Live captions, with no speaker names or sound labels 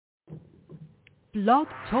Blog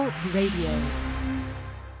Talk Radio.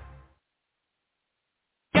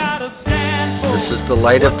 This is the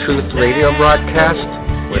Light of Truth radio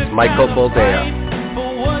broadcast with Michael Boldea.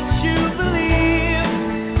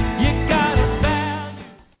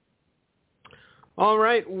 All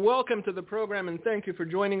right, welcome to the program, and thank you for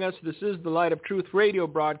joining us. This is the Light of Truth radio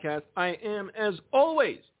broadcast. I am, as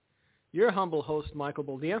always, your humble host, Michael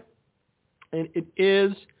Boldea, and it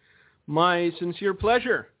is my sincere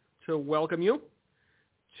pleasure to welcome you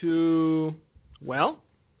to,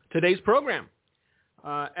 today's program.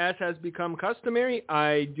 As has become customary,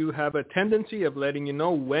 I do have a tendency of letting you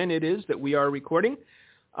know when it is that we are recording,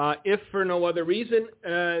 if for no other reason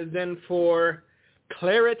than for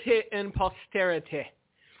clarity and posterity.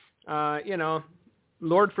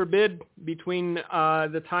 Lord forbid, between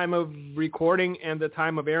the time of recording and the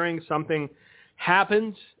time of airing, something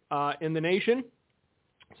happens in the nation,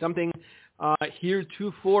 something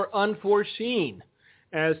heretofore unforeseen,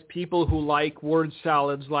 as people who like word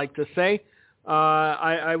salads like to say.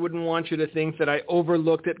 I wouldn't want you to think that I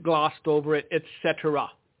overlooked it, glossed over it,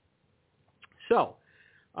 etc. So,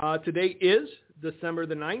 today is December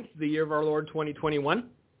the 9th, the year of our Lord 2021.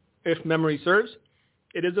 If memory serves,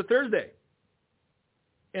 it is a Thursday.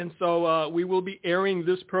 And so we will be airing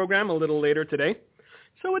this program a little later today.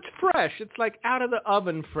 So it's fresh. It's like out of the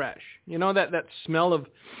oven fresh. You know, that smell of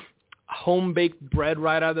home-baked bread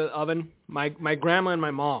right out of the oven? My grandma and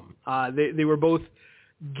my mom, they were both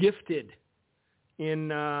gifted in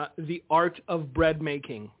the art of bread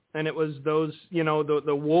making. And it was those,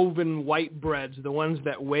 the woven white breads, the ones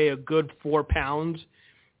that weigh a good 4 pounds.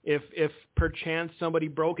 If perchance somebody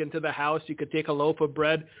broke into the house, you could take a loaf of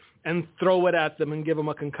bread and throw it at them and give them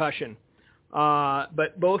a concussion.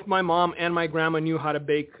 But both my mom and my grandma knew how to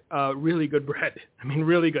bake really good bread. I mean,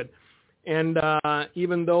 really good. And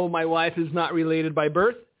even though my wife is not related by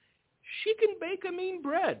birth, she can bake a mean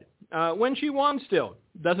bread when she wants to.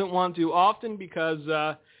 Doesn't want to often because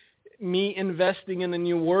me investing in a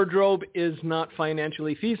new wardrobe is not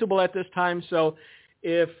financially feasible at this time. So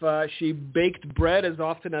if she baked bread as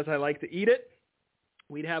often as I like to eat it,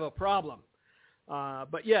 we'd have a problem.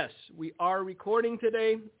 But yes, we are recording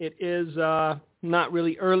today. It is not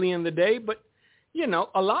really early in the day, but,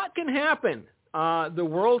 a lot can happen. The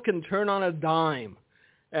world can turn on a dime,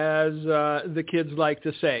 as the kids like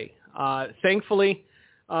to say. Thankfully,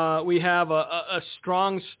 we have a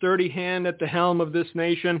strong, sturdy hand at the helm of this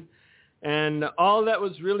nation. And all that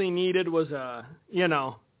was really needed was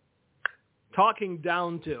talking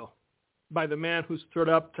down to by the man who stood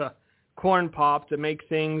up to Corn Pop to make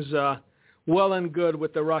things well and good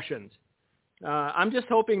with the Russians. I'm just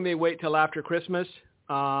hoping they wait till after Christmas.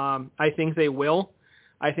 I think they will.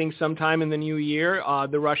 I think sometime in the new year,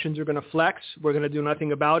 the Russians are going to flex. We're going to do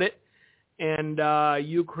nothing about it. And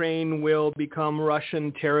Ukraine will become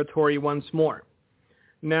Russian territory once more.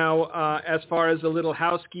 Now, as far as a little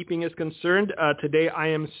housekeeping is concerned, today I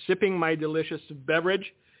am sipping my delicious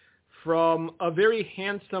beverage from a very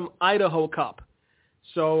handsome Idaho cup.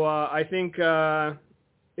 So I think,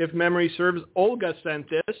 if memory serves, Olga sent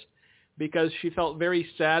this because she felt very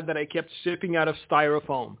sad that I kept sipping out of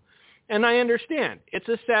styrofoam. And I understand. It's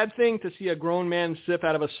a sad thing to see a grown man sip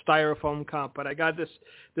out of a styrofoam cup, but I got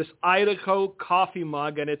this Idaho coffee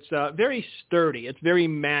mug, and it's very sturdy. It's very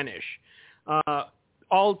mannish.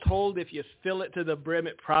 All told, if you fill it to the brim,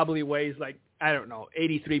 it probably weighs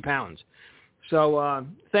 83 pounds. So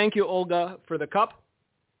thank you, Olga, for the cup.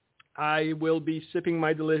 I will be sipping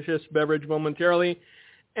my delicious beverage momentarily,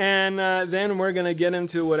 and then we're going to get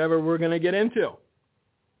into whatever we're going to get into.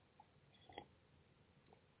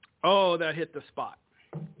 Oh, that hit the spot.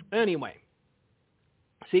 Anyway,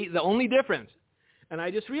 see, the only difference, and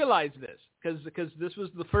I just realized this, because this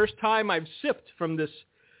was the first time I've sipped from this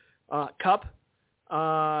cup.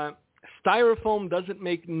 Styrofoam doesn't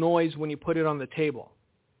make noise when you put it on the table.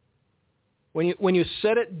 When you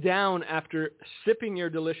set it down after sipping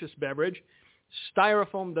your delicious beverage,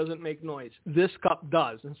 styrofoam doesn't make noise. This cup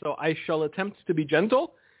does, and so I shall attempt to be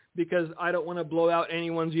gentle because I don't want to blow out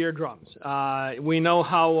anyone's eardrums. We know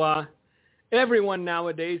how everyone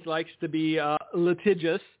nowadays likes to be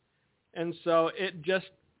litigious, and so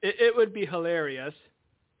it would be hilarious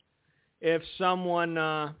if someone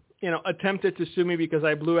attempted to sue me because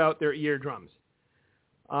I blew out their eardrums.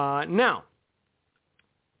 Now,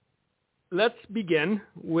 let's begin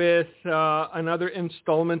with another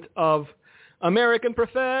installment of American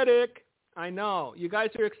Prophetic. I know, you guys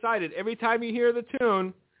are excited. Every time you hear the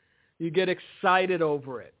tune, you get excited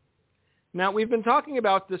over it. Now, we've been talking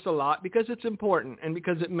about this a lot because it's important and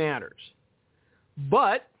because it matters.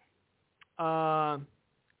 But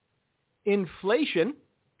inflation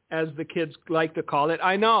as the kids like to call it.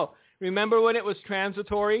 I know. Remember when it was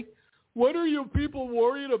transitory? What are you people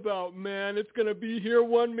worried about, man? It's going to be here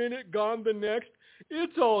one minute, gone the next.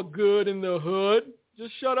 It's all good in the hood.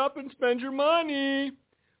 Just shut up and spend your money.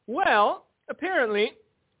 Well, apparently,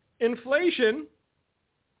 inflation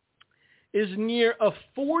is near a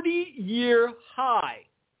 40-year high.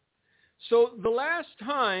 So the last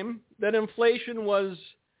time that inflation was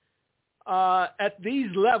at these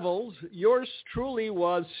levels, yours truly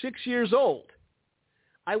was 6 years old.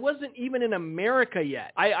 I wasn't even in America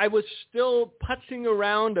yet. I was still putzing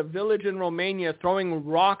around a village in Romania, throwing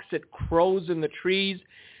rocks at crows in the trees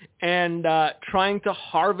and trying to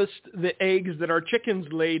harvest the eggs that our chickens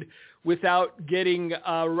laid without getting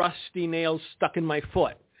rusty nails stuck in my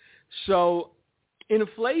foot. So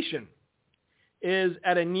inflation is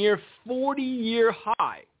at a near 40-year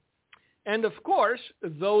high. And of course,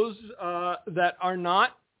 those that are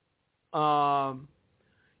not,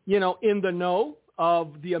 in the know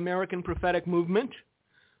of the American prophetic movement,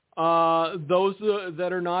 those that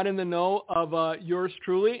are not in the know of yours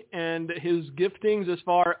truly and his giftings as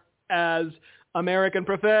far as American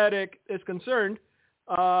prophetic is concerned,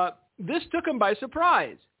 this took him by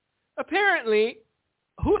surprise. Apparently,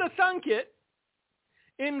 who'd have thunk it?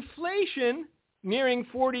 Inflation nearing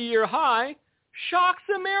 40-year high shocks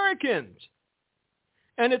Americans.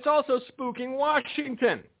 And it's also spooking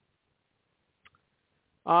Washington.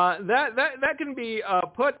 That can be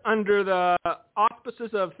put under the auspices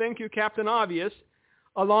of thank you, Captain Obvious,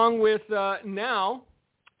 along with now,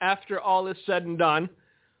 after all is said and done,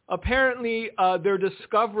 apparently they're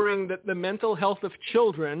discovering that the mental health of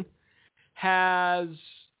children has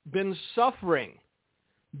been suffering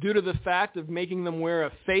due to the fact of making them wear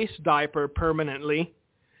a face diaper permanently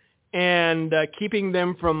and keeping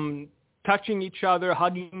them from touching each other,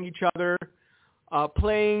 hugging each other,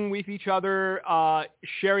 playing with each other,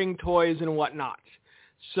 sharing toys and whatnot.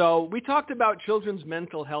 So we talked about children's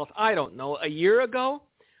mental health, I don't know, a year ago.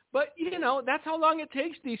 But, that's how long it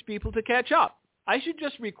takes these people to catch up. I should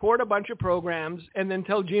just record a bunch of programs and then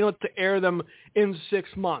tell Gino to air them in 6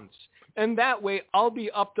 months. And that way I'll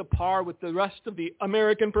be up to par with the rest of the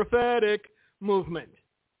American prophetic movement.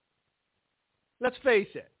 Let's face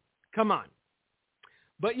it. Come on.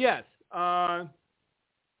 But yes,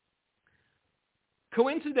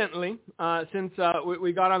 coincidentally, since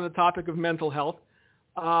we got on the topic of mental health,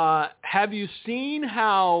 have you seen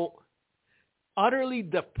how utterly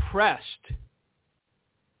depressed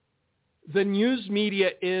the news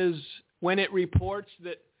media is when it reports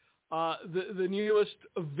that the newest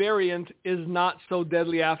variant is not so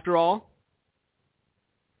deadly after all?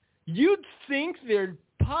 You'd think their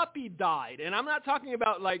puppy died, and I'm not talking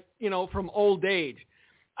about from old age.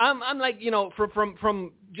 I'm like,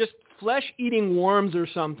 from just flesh-eating worms or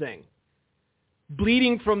something,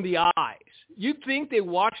 bleeding from the eyes. You'd think they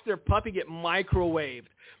watched their puppy get microwaved.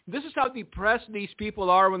 This is how depressed these people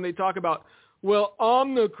are when they talk about, well,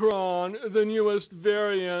 Omicron, the newest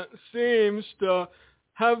variant, seems to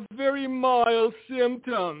have very mild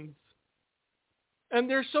symptoms. And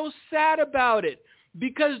they're so sad about it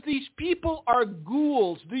because these people are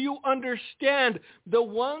ghouls. Do you understand? The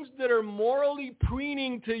ones that are morally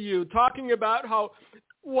preening to you, talking about how,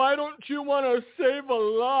 why don't you want to save a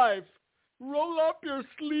life? Roll up your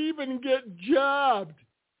sleeve and get jabbed.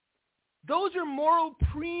 Those are moral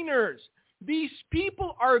preeners. These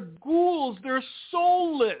people are ghouls. They're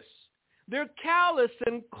soulless. They're callous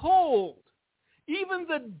and cold. Even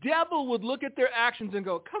the devil would look at their actions and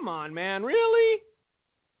go, come on, man, really?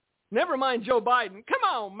 Never mind Joe Biden. Come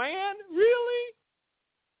on, man, really?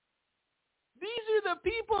 These are the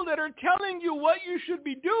people that are telling you what you should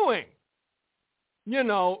be doing.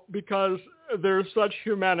 Because they're such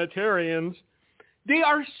humanitarians. They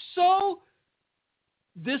are so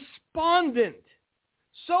despondent,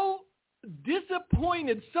 so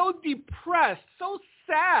disappointed, so depressed, so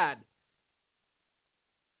sad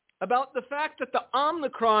about the fact that the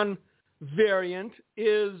Omicron variant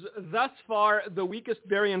is thus far the weakest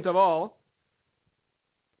variant of all.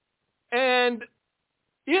 And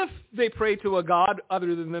if they pray to a God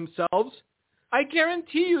other than themselves, I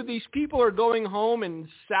guarantee you these people are going home and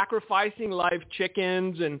sacrificing live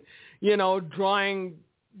chickens and, drawing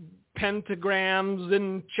pentagrams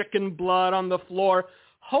and chicken blood on the floor,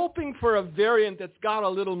 hoping for a variant that's got a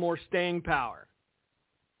little more staying power.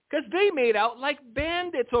 Because they made out like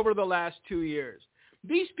bandits over the last 2 years.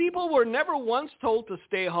 These people were never once told to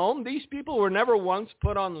stay home. These people were never once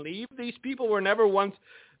put on leave. These people were never once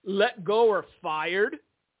let go or fired.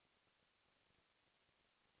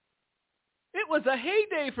 It was a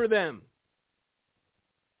heyday for them.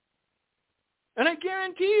 And I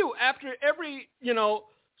guarantee you, after every,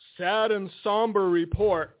 sad and somber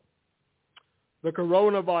report. The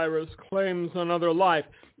coronavirus claims another life.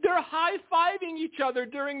 They're high-fiving each other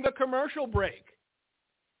during the commercial break.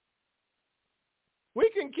 We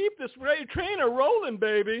can keep this train a-rolling,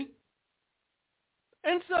 baby.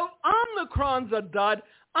 And so Omicron's a dud.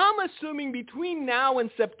 I'm assuming between now and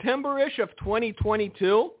September-ish of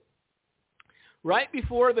 2022, right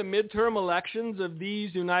before the midterm elections of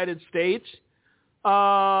these United States,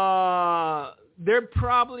 they're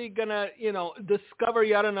probably going to, discover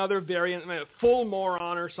yet another variant, full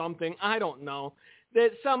moron or something. I don't know.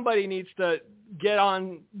 That somebody needs to get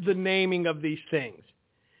on the naming of these things.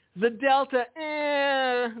 The Delta,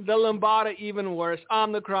 the Lambda, even worse.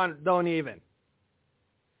 Omicron, don't even.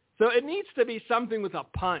 So it needs to be something with a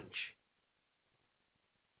punch.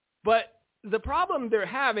 But the problem they're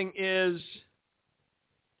having is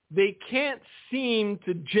they can't seem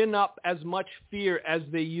to gin up as much fear as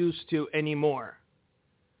they used to anymore.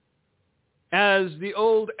 As the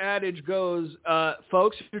old adage goes,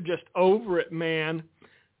 folks are just over it, man.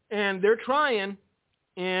 And they're trying,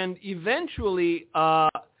 and eventually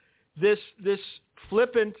this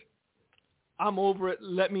flippant, I'm over it,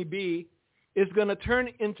 let me be, is going to turn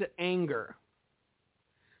into anger.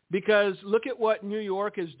 Because look at what New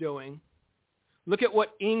York is doing. Look at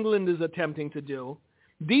what England is attempting to do.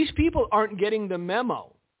 These people aren't getting the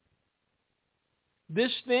memo.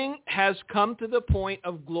 This thing has come to the point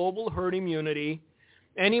of global herd immunity.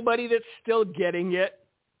 Anybody that's still getting it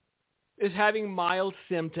is having mild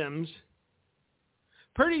symptoms.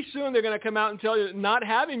 Pretty soon they're going to come out and tell you not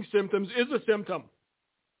having symptoms is a symptom.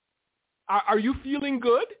 Are you feeling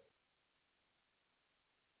good?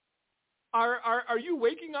 Are you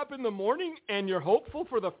waking up in the morning and you're hopeful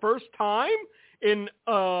for the first time in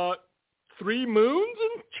 3 moons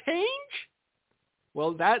and change?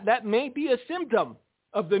 Well, that may be a symptom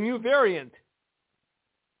of the new variant.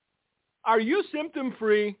 Are you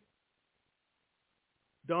symptom-free?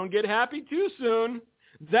 Don't get happy too soon.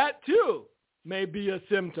 That, too, may be a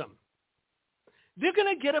symptom. They're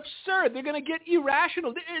going to get absurd. They're going to get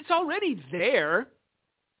irrational. It's already there.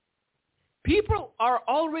 People are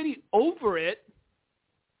already over it.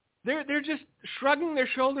 They're just shrugging their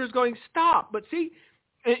shoulders going, stop. But see,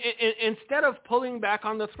 instead of pulling back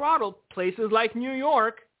on the throttle, places like New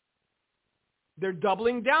York, they're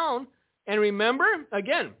doubling down. And remember,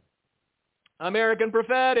 again, American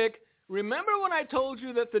Prophetic, remember when I told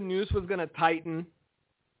you that the noose was going to tighten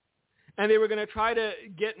and they were going to try to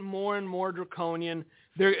get more and more draconian?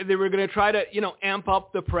 They were going to try to, amp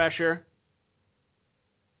up the pressure.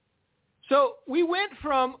 So we went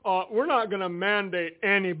from, we're not going to mandate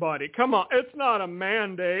anybody. Come on, it's not a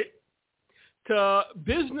mandate. To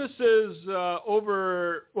businesses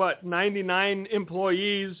over, 99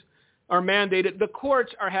 employees are mandated. The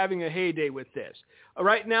courts are having a heyday with this.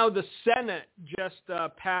 Right now, the Senate just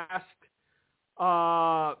passed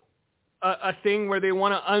a thing where they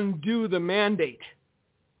want to undo the mandate.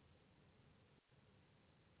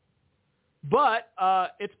 But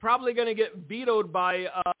it's probably going to get vetoed by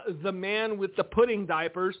the man with the pudding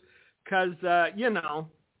diapers because,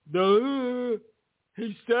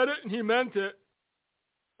 he said it and he meant it.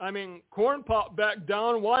 I mean, corn pop back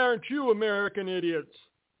down. Why aren't you American idiots?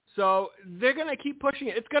 So they're going to keep pushing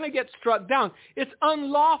it. It's going to get struck down. It's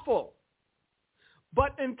unlawful.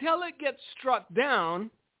 But until it gets struck down,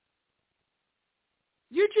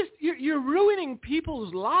 you're ruining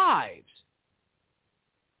people's lives.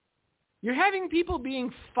 You're having people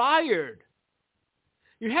being fired.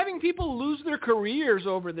 You're having people lose their careers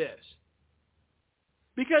over this.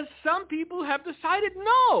 Because some people have decided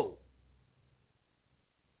no.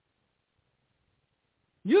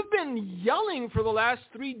 You've been yelling for the last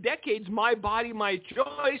 3 decades, my body, my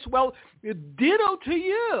choice. Well, ditto to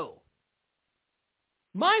you.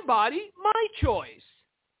 My body, my choice.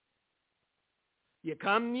 You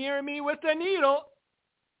come near me with a needle,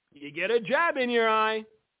 you get a jab in your eye.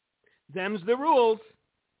 Them's the rules.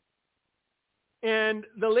 And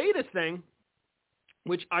the latest thing,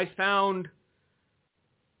 which I found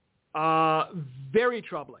very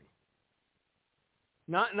troubling,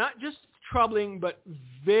 not just troubling, but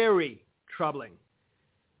very troubling,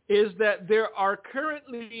 is that there are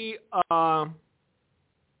currently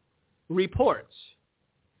reports.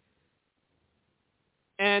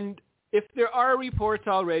 And if there are reports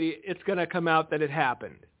already, it's going to come out that it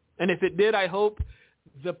happened. And if it did, I hope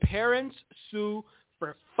the parents sue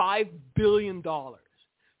for $5 billion.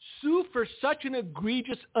 Sue for such an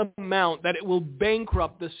egregious amount that it will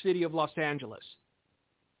bankrupt the city of Los Angeles.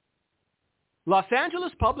 Los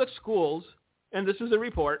Angeles public schools, and this is a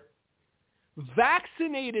report,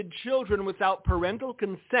 vaccinated children without parental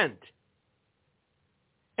consent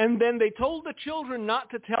And then they told the children not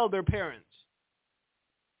to tell their parents.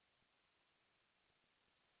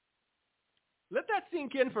 Let that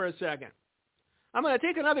sink in for a second. I'm going to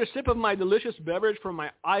take another sip of my delicious beverage from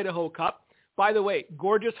my Idaho cup. By the way,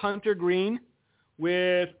 gorgeous hunter green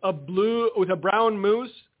with a brown mousse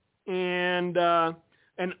and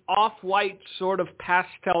an off-white sort of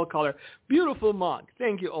pastel color. Beautiful mug.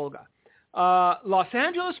 Thank you, Olga. Los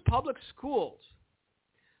Angeles Public Schools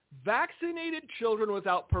vaccinated children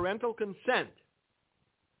without parental consent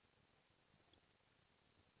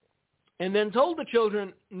and then told the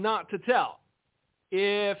children not to tell.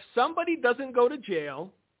 If somebody doesn't go to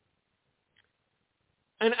jail,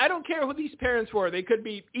 and I don't care who these parents were. They could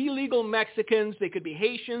be illegal Mexicans. They could be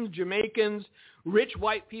Haitians, Jamaicans, rich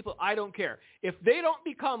white people. I don't care. If they don't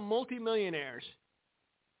become multimillionaires,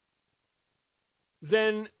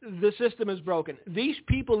 then the system is broken. These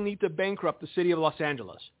people need to bankrupt the city of Los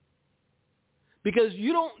Angeles. Because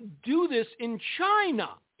you don't do this in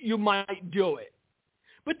China. You might do it.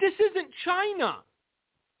 But this isn't China.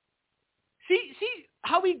 See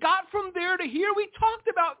how we got from there to here? We talked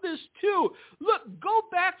about this too. Look, go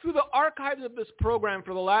back through the archives of this program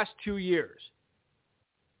for the last 2 years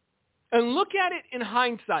and look at it in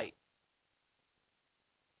hindsight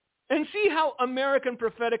and see how American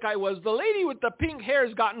prophetic I was. The lady with the pink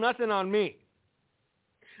hair's got nothing on me.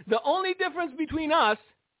 The only difference between us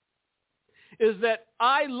is that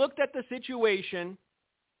I looked at the situation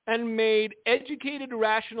and made educated,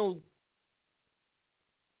 rational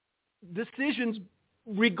decisions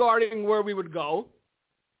regarding where we would go.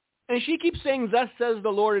 And she keeps saying, thus says the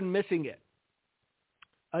Lord, and missing it.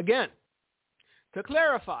 Again, to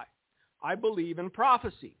clarify, I believe in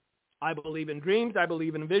prophecy. I believe in dreams. I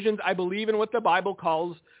believe in visions. I believe in what the Bible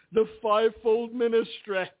calls the fivefold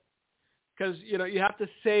ministry. Because, you have to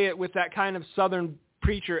say it with that kind of southern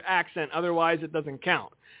preacher accent. Otherwise, it doesn't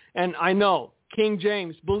count. And I know, King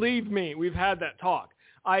James, believe me, we've had that talk.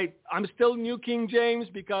 I'm still New King James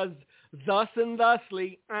because thus and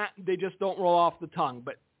thusly, they just don't roll off the tongue.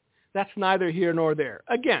 But that's neither here nor there.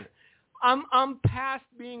 Again, I'm past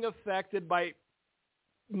being affected by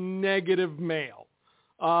negative mail.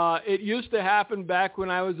 It used to happen back when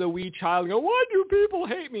I was a wee child. Go, why do people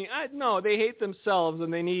hate me? No, they hate themselves,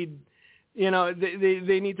 and they need,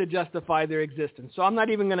 they need to justify their existence. So I'm not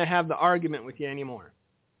even going to have the argument with you anymore.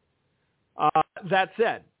 That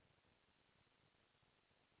said,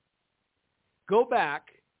 go back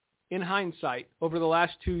in hindsight over the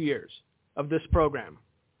last 2 years of this program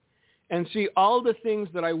and see all the things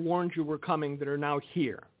that I warned you were coming that are now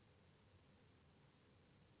here.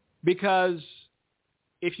 Because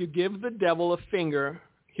if you give the devil a finger,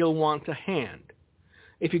 he'll want a hand.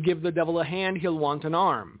 If you give the devil a hand, he'll want an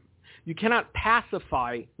arm. You cannot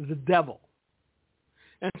pacify the devil.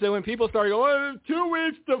 And so when people start going, 2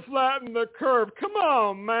 weeks to flatten the curve, come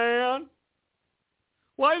on, man.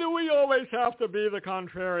 Why do we always have to be the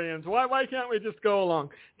contrarians? Why can't we just go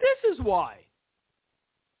along? This is why.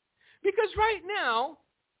 Because right now,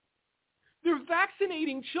 they're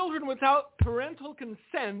vaccinating children without parental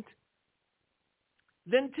consent,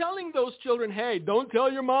 then telling those children, hey, don't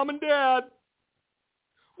tell your mom and dad.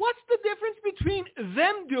 What's the difference between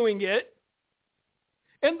them doing it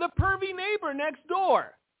and the pervy neighbor next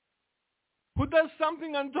door who does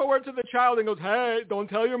something untoward to the child and goes, hey, don't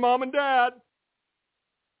tell your mom and dad?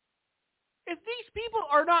 If these people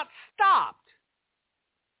are not stopped,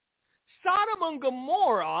 Sodom and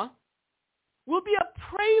Gomorrah will be a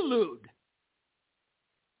prelude.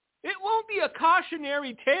 It won't be a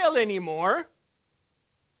cautionary tale anymore.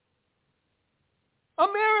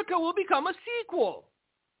 America will become a sequel.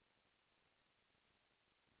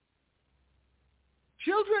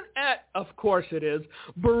 Children at, of course it is,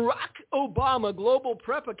 Barack Obama Global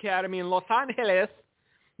Prep Academy in Los Angeles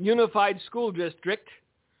Unified School District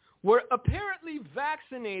were apparently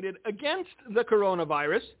vaccinated against the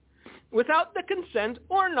coronavirus without the consent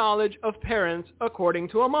or knowledge of parents, according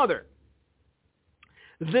to a mother.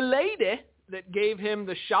 The lady that gave him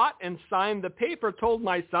the shot and signed the paper told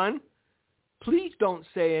my son, please don't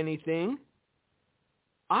say anything.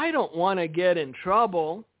 I don't want to get in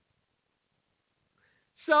trouble.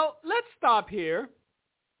 So let's stop here.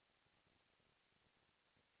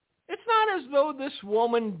 It's not as though this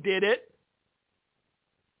woman did it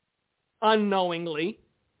unknowingly.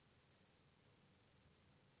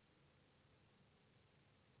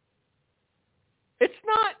 It's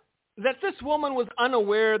not that this woman was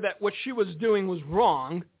unaware that what she was doing was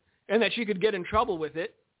wrong and that she could get in trouble with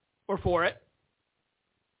it or for it.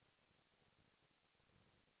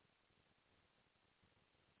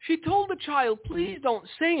 She told the child, please don't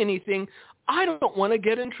say anything. I don't want to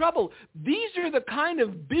get in trouble. These are the kind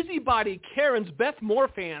of busybody Karens Beth Moore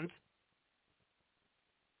fans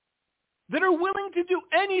that are willing to do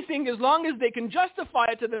anything as long as they can justify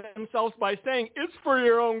it to themselves by saying, it's for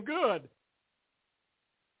your own good.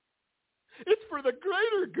 It's for the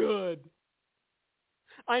greater good.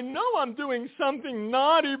 I know I'm doing something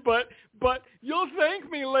naughty, but you'll thank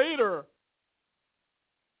me later.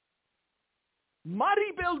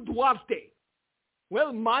 Maribel Duarte.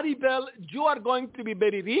 Well, Maribel, you are going to be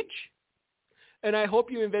very rich, and I hope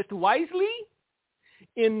you invest wisely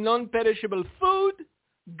in non-perishable food,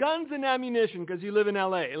 guns, and ammunition, because you live in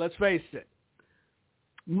L.A., let's face it.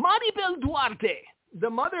 Maribel Duarte, the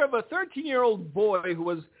mother of a 13-year-old boy who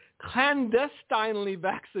was clandestinely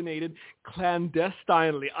vaccinated.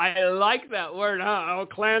 Clandestinely. I like that word, huh? Oh,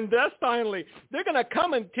 clandestinely. They're going to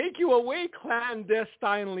come and take you away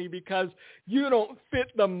clandestinely because you don't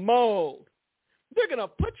fit the mold. They're going to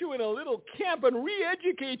put you in a little camp and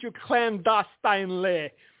re-educate you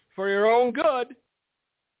clandestinely for your own good.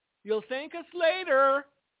 You'll thank us later.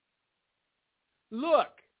 Look,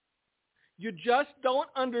 you just don't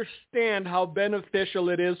understand how beneficial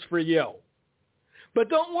it is for you. But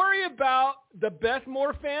don't worry about the Beth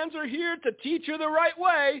Moore fans are here to teach you the right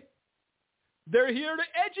way. They're here to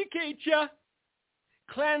educate you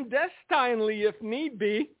clandestinely if need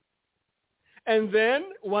be. And then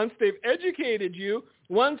once they've educated you,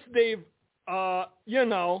 once they've,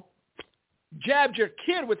 jabbed your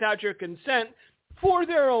kid without your consent for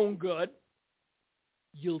their own good,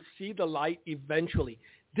 you'll see the light eventually.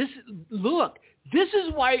 This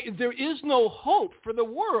is why there is no hope for the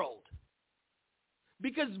world.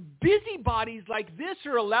 Because busybodies like this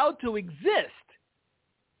are allowed to exist.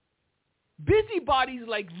 Busybodies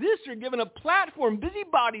like this are given a platform.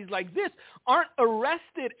 Busybodies like this aren't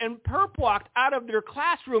arrested and perp-walked out of their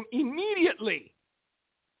classroom immediately.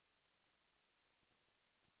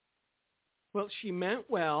 Well, she meant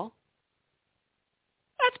well.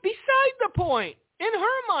 That's beside the point. In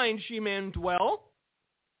her mind, she meant well.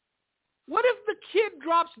 What if the kid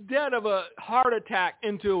drops dead of a heart attack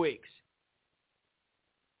in 2 weeks?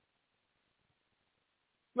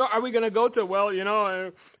 Well, are we going to go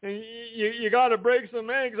to, you got to break some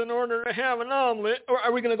eggs in order to have an omelet? Or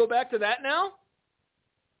are we going to go back to that now?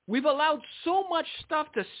 We've allowed so much stuff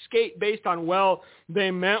to skate based on,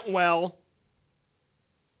 they meant well.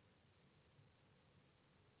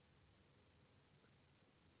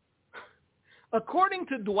 According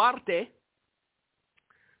to Duarte,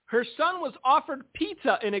 her son was offered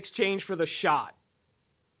pizza in exchange for the shot.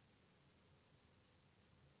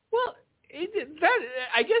 Well,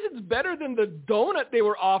 I guess it's better than the donut they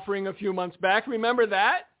were offering a few months back. Remember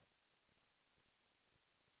that?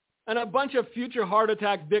 And a bunch of future heart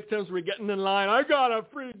attack victims were getting in line. I got a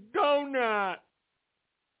free donut.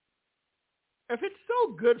 If it's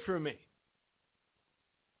so good for me,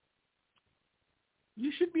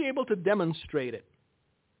 you should be able to demonstrate it.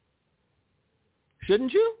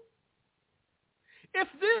 Shouldn't you? If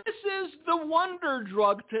this is the wonder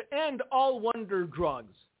drug to end all wonder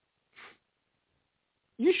drugs,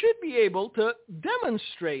 you should be able to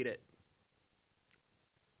demonstrate it.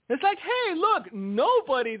 It's like, hey, look,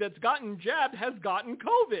 nobody that's gotten jabbed has gotten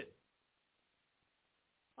COVID.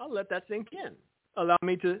 I'll let that sink in. Allow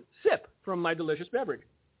me to sip from my delicious beverage.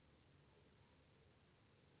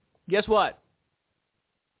 Guess what?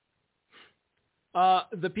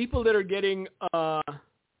 The people that are getting the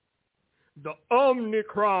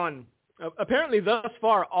Omicron, apparently thus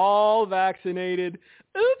far all vaccinated.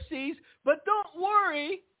 Oopsies, but don't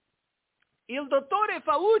worry. Il Dottore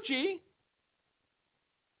Fauci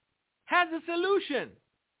has a solution.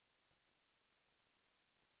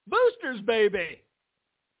 Boosters, baby.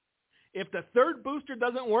 If the third booster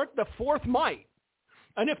doesn't work, the fourth might.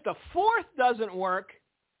 And if the fourth doesn't work,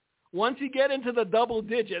 once you get into the double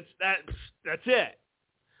digits, that's it.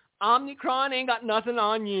 Omicron ain't got nothing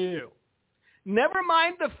on you. Never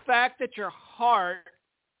mind the fact that your heart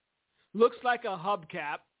looks like a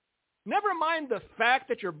hubcap. Never mind the fact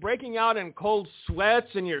that you're breaking out in cold sweats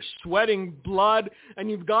and you're sweating blood and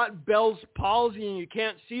you've got Bell's palsy and you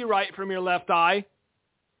can't see right from your left eye.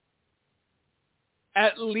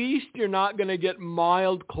 At least you're not going to get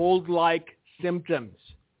mild cold-like symptoms.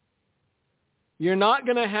 You're not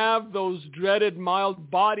going to have those dreaded mild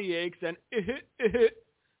body aches and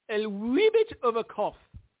a wee bit of a cough.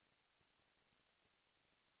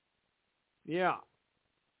 Yeah.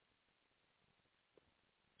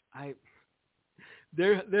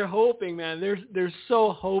 They're hoping, man. They're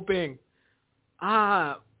so hoping.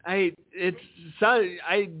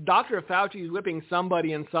 Dr. Fauci is whipping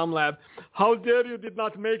somebody in some lab. How dare you did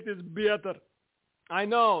not make this better? I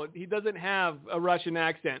know he doesn't have a Russian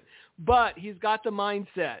accent, but he's got the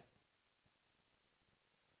mindset.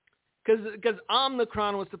 Because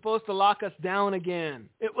Omicron was supposed to lock us down again.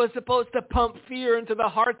 It was supposed to pump fear into the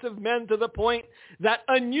hearts of men to the point that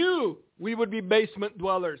anew we would be basement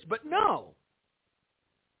dwellers. But no.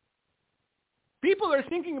 People are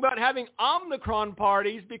thinking about having Omicron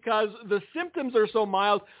parties because the symptoms are so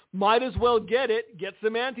mild. Might as well get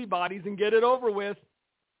some antibodies and get it over with.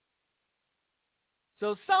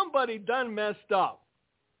 So somebody done messed up.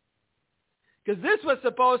 Because this was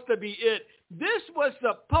supposed to be it. This was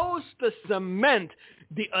supposed to cement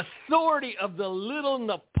the authority of the little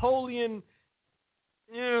Napoleon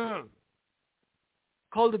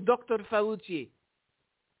called Dr. Fauci.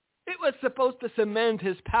 It was supposed to cement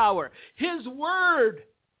his power. His word,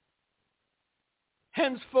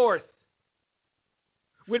 henceforth,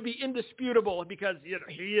 would be indisputable because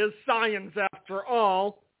he is science after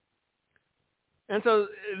all. And so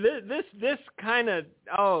this kind of,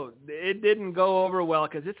 it didn't go over well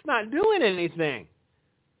because it's not doing anything.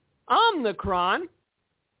 Omicron,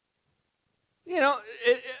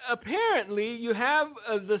 apparently you have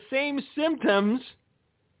the same symptoms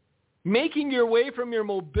making your way from your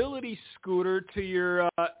mobility scooter to your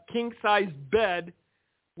king-size bed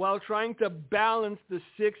while trying to balance the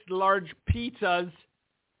 6 large pizzas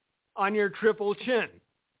on your triple chin.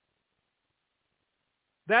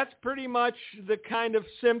 That's pretty much the kind of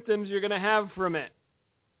symptoms you're going to have from it.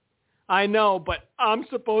 I know, but I'm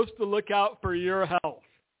supposed to look out for your health.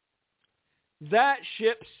 That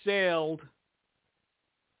ship sailed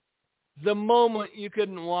the moment you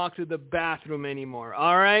couldn't walk to the bathroom anymore,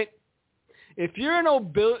 all right? If you're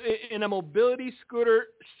in a mobility scooter,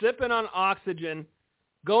 sipping on oxygen,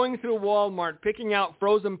 going through Walmart, picking out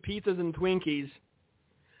frozen pizzas and Twinkies,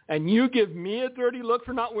 and you give me a dirty look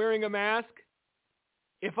for not wearing a mask,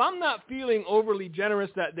 if I'm not feeling overly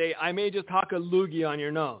generous that day, I may just huck a loogie on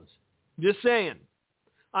your nose. Just saying.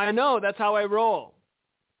 I know, that's how I roll.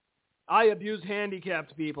 I abuse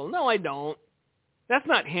handicapped people. No, I don't. That's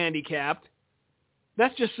not handicapped.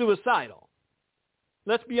 That's just suicidal.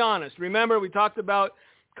 Let's be honest. Remember, we talked about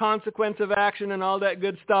consequence of action and all that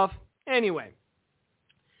good stuff? Anyway,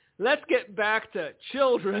 let's get back to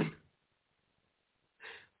children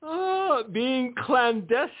being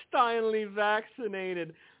clandestinely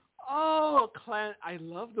vaccinated. I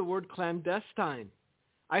love the word clandestine.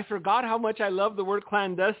 I forgot how much I love the word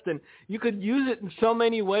clandestine. You could use it in so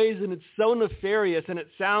many ways, and it's so nefarious, and it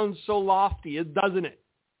sounds so lofty, doesn't it?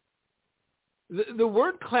 The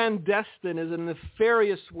word clandestine is a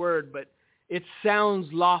nefarious word, but it sounds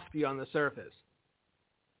lofty on the surface.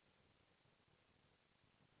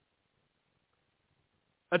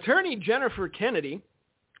 Attorney Jennifer Kennedy,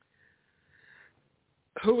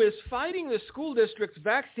 who is fighting the school district's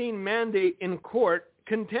vaccine mandate in court,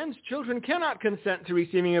 contends children cannot consent to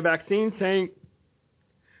receiving a vaccine, saying,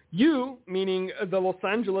 you, meaning the Los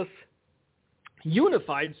Angeles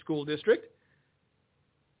Unified School District,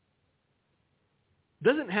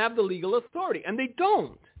 doesn't have the legal authority, and they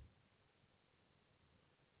don't.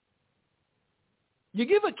 You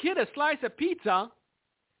give a kid a slice of pizza,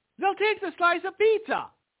 they'll take the slice of pizza.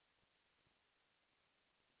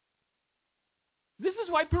 This is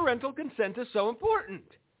why parental consent is so important.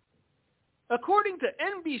 According to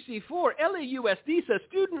NBC4, LAUSD says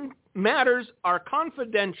student matters are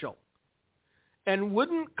confidential and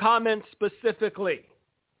wouldn't comment specifically.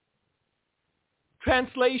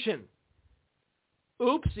 Translation: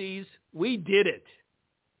 oopsies, we did it.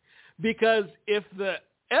 Because if the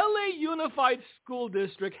LA Unified School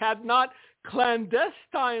District had not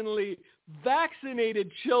clandestinely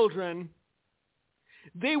vaccinated children,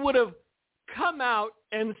 they would have come out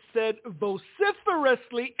and said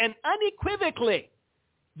vociferously and unequivocally,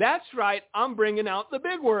 that's right, I'm bringing out the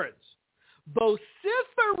big words.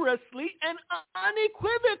 Vociferously and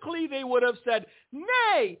unequivocally they would have said,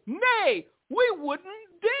 nay, we wouldn't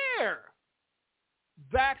dare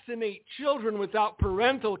vaccinate children without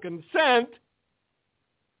parental consent.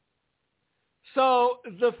 So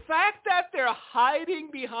the fact that they're hiding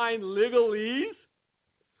behind legalese,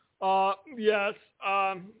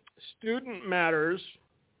 student matters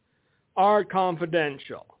are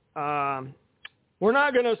confidential. We're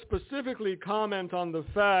not going to specifically comment on the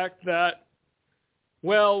fact that,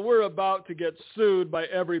 we're about to get sued by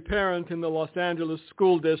every parent in the Los Angeles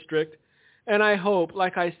School District. And I hope,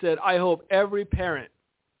 like I said, every parent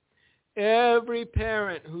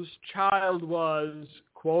whose child was,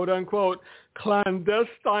 quote unquote,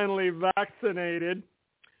 clandestinely vaccinated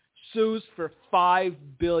sues for $5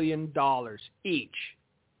 billion each.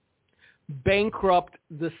 Bankrupt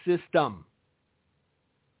the system.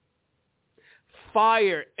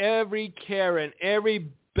 Fire every Karen, every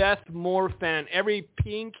Beth Moore fan, every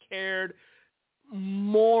pink-haired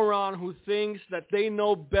moron who thinks that they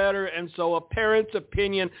know better, and so a parent's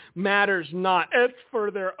opinion matters not. It's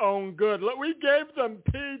for their own good. Look, we gave them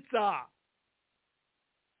pizza.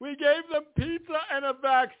 We gave them pizza and a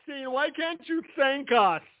vaccine. Why can't you thank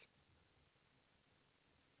us?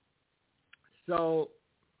 So,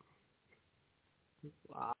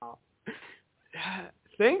 wow.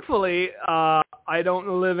 Thankfully, I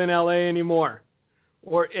don't live in LA anymore.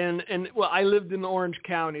 Well, I lived in Orange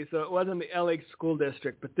County, so it wasn't the LA school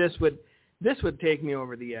district, but this would take me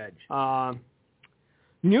over the edge.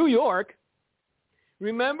 New York,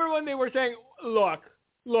 remember when they were saying, look,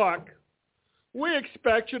 we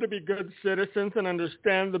expect you to be good citizens and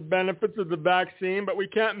understand the benefits of the vaccine, but we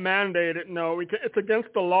can't mandate it. No, it's against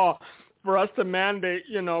the law for us to mandate,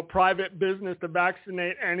 private business to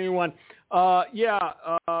vaccinate anyone.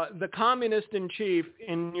 The communist in chief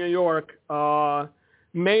in New York,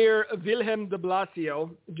 Mayor Wilhelm de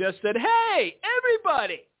Blasio, just said, hey,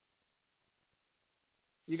 everybody,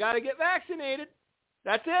 you got to get vaccinated.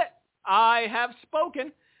 That's it. I have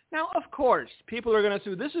spoken. Now, of course, people are going to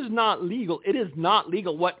sue. This is not legal. It is not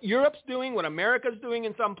legal. What Europe's doing, what America's doing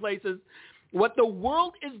in some places, what the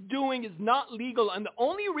world is doing is not legal. And the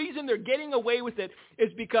only reason they're getting away with it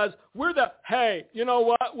is because we're hey, you know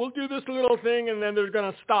what? We'll do this little thing and then they're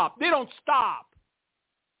going to stop. They don't stop.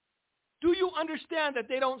 Do you understand that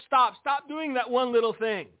they don't stop? Stop doing that one little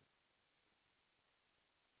thing.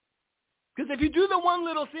 Because if you do the one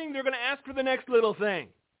little thing, they're going to ask for the next little thing.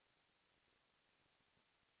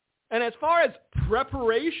 And as far as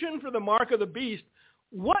preparation for the mark of the beast,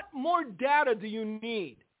 what more data do you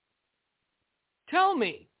need? Tell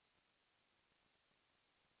me.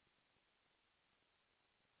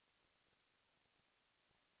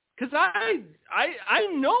 Because I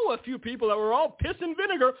know a few people that were all piss and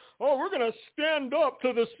vinegar. Oh, we're going to stand up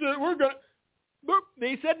to the...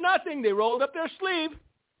 They said nothing. They rolled up their sleeve.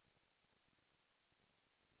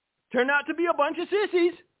 Turned out to be a bunch of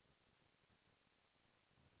sissies.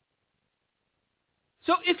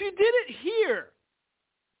 So if you did it here,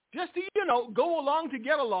 just to, go along to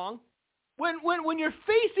get along, when you're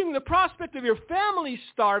facing the prospect of your family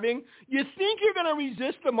starving, you think you're going to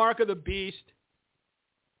resist the mark of the beast.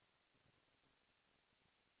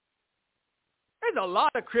 There's a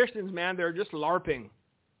lot of Christians, man, they're just LARPing.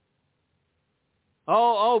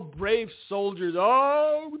 Oh, brave soldiers.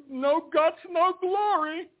 Oh, no guts, no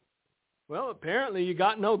glory. Well, apparently you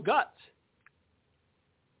got no guts.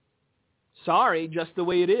 Sorry, just the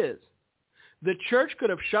way it is. The church could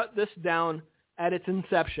have shut this down at its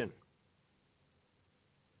inception.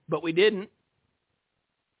 But we didn't.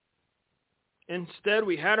 Instead,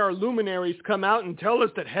 we had our luminaries come out and tell us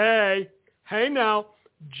that, hey now,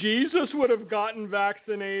 Jesus would have gotten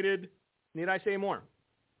vaccinated. Need I say more?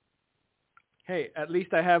 Hey, at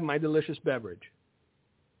least I have my delicious beverage.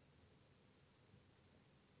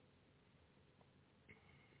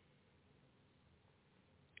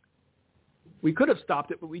 We could have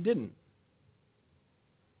stopped it, but we didn't.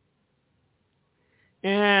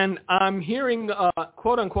 And I'm hearing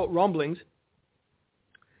quote-unquote rumblings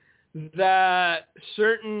that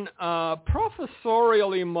certain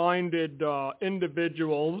professorially minded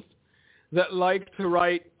individuals that like to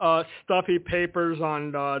write stuffy papers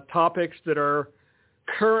on topics that are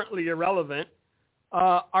currently irrelevant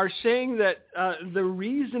are saying that the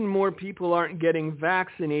reason more people aren't getting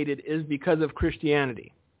vaccinated is because of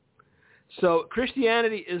Christianity. So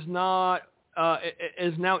Christianity is now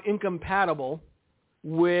incompatible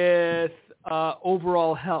with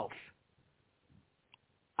overall health.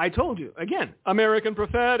 I told you, again, American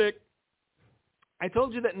prophetic. I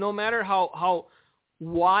told you that no matter how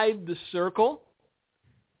wide the circle,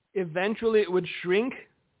 eventually it would shrink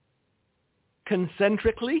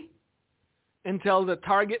concentrically until the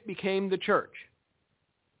target became the church.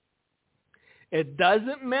 It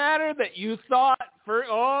doesn't matter that you thought,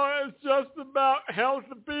 it's just about health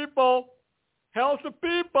of people. Health of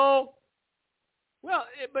people. Well,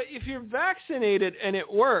 but if you're vaccinated and it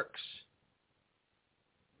works,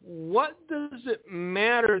 what does it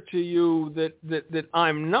matter to you that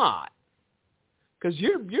I'm not? Because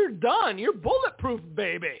you're done. You're bulletproof,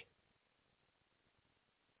 baby.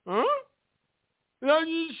 Huh? No,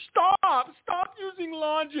 you stop using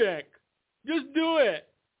logic. Just do it.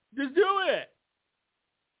 Just do it.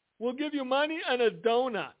 We'll give you money and a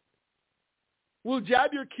donut. We'll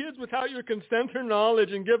jab your kids without your consent or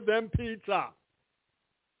knowledge and give them pizza.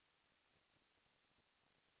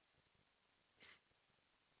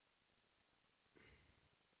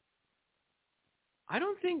 I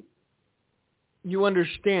don't think you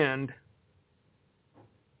understand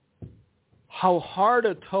how hard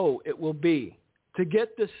a tow it will be to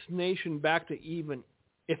get this nation back to even,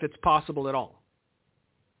 if it's possible at all.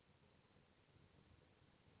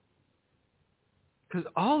 Because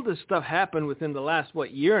all this stuff happened within the last,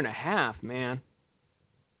 year and a half, man.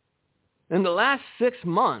 In the last 6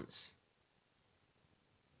 months.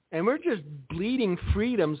 And we're just bleeding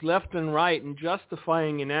freedoms left and right and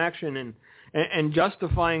justifying inaction and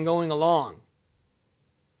justifying going along.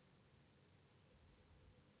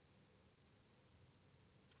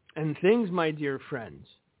 And things, my dear friends,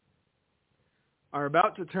 are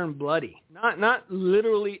about to turn bloody. Not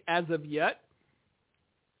literally as of yet,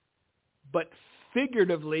 but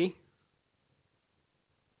figuratively,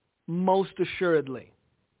 most assuredly.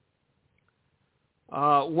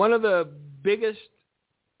 One of the biggest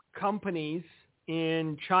companies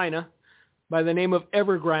in China by the name of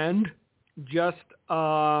Evergrande just,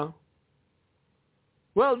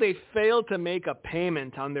 they failed to make a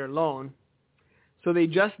payment on their loan. So they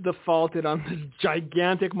just defaulted on this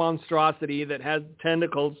gigantic monstrosity that has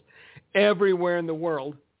tentacles everywhere in the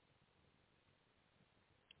world.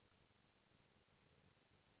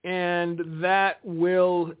 And that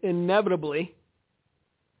will inevitably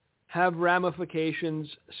have ramifications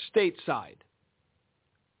stateside.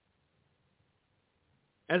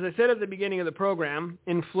 As I said at the beginning of the program,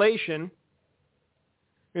 inflation,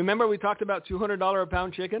 remember we talked about $200 a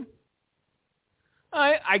pound chicken?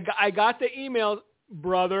 I got the email,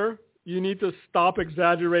 brother, you need to stop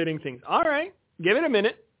exaggerating things. All right, give it a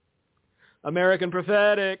minute. American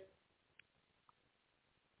Prophetic.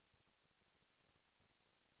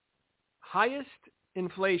 Highest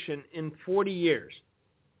inflation in 40 years.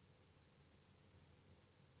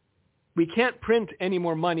 We can't print any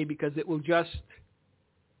more money because it will just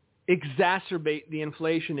exacerbate the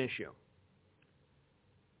inflation issue.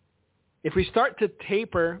 If we start to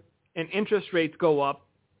taper and interest rates go up,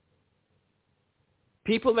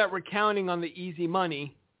 people that were counting on the easy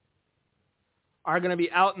money are going to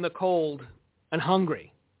be out in the cold and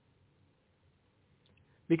hungry.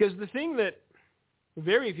 Because the thing that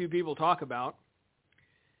very few people talk about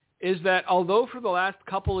is that although for the last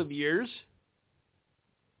couple of years,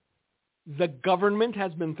 the government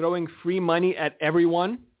has been throwing free money at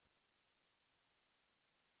everyone,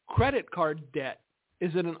 credit card debt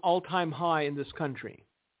is at an all-time high in this country.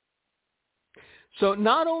 So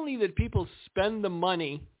not only did people spend the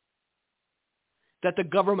money that the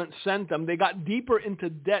government sent them, they got deeper into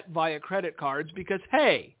debt via credit cards because,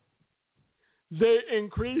 hey, they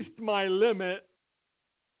increased my limit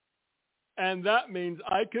and that means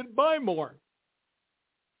I could buy more.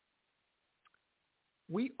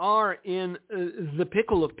 We are in the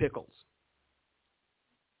pickle of pickles.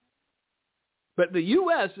 But the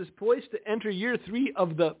U.S. is poised to enter year 3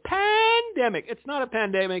 of the pandemic. It's not a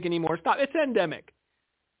pandemic anymore. Stop. It's endemic.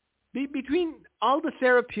 Between all the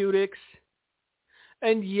therapeutics,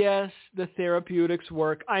 and yes, the therapeutics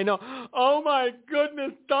work. I know. Oh my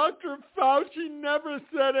goodness, Dr. Fauci never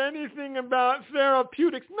said anything about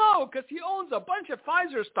therapeutics. No, because he owns a bunch of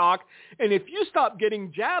Pfizer stock, and if you stop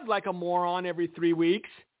getting jabbed like a moron every 3 weeks,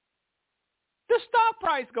 the stock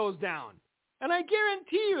price goes down. And I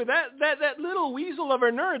guarantee you that little weasel of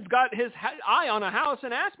a nerd's got his eye on a house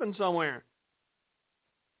in Aspen somewhere.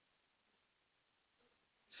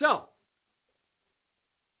 So,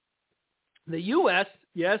 the U.S.,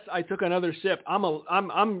 yes, I took another sip.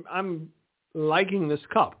 I'm liking this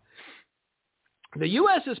cup. The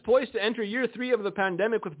U.S. is poised to enter year 3 of the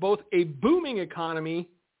pandemic with both a booming economy.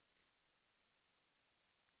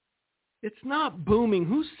 It's not booming.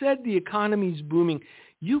 Who said the economy's booming?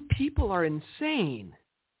 You people are insane.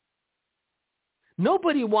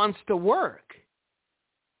 Nobody wants to work.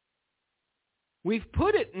 We've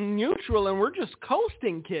put it in neutral and we're just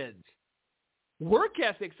coasting, kids. Work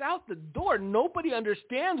ethic's out the door. Nobody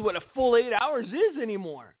understands what a full 8 hours is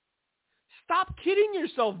anymore. Stop kidding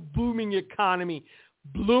yourself, booming economy.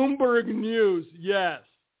 Bloomberg News, yes.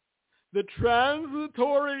 The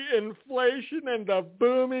transitory inflation and the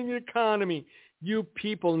booming economy. You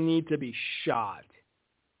people need to be shot.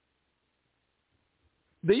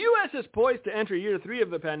 The U.S. is poised to enter year 3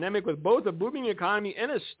 of the pandemic with both a booming economy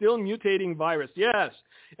and a still mutating virus. Yes,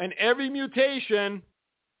 and every mutation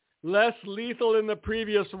less lethal than the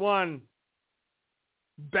previous one.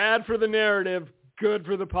 Bad for the narrative, good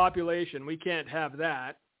for the population. We can't have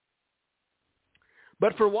that.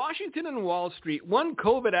 But for Washington and Wall Street, one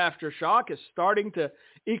COVID aftershock is starting to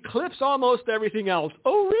eclipse almost everything else.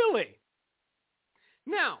 Oh, really?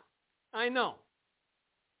 Now, I know.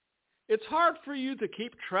 It's hard for you to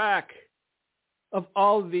keep track of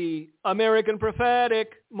all the American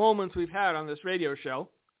prophetic moments we've had on this radio show.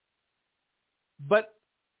 But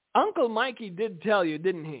Uncle Mikey did tell you,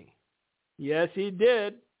 didn't he? Yes, he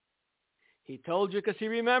did. He told you because he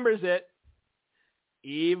remembers it.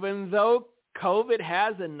 Even though COVID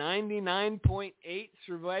has a 99.8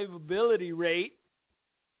 survivability rate,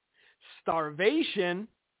 starvation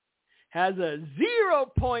has a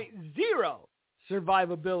 0.0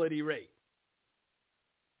 survivability rate.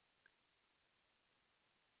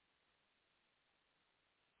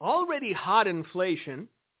 Already hot inflation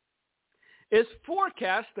is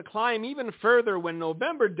forecast to climb even further when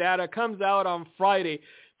November data comes out on Friday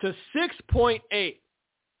to 6.8.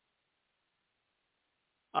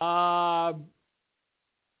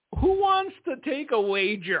 Who wants to take a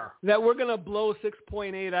wager that we're going to blow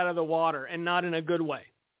 6.8 out of the water and not in a good way?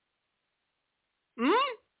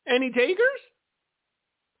 Any takers?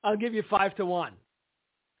 I'll give you 5-1.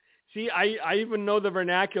 See, I even know the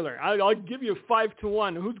vernacular. I'll give you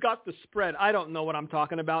 5-1. Who's got the spread? I don't know what I'm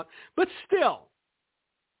talking about. But still,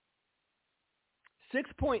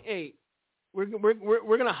 6.8, we're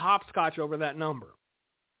going to hopscotch over that number.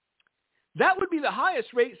 That would be the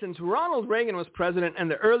highest rate since Ronald Reagan was president in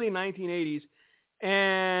the early 1980s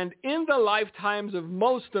and in the lifetimes of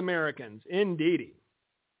most Americans, indeedy.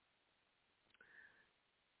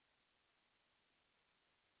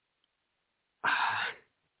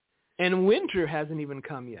 And winter hasn't even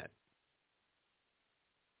come yet.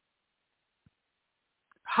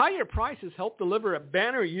 Higher prices help deliver a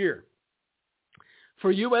banner year for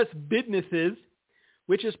U.S. businesses,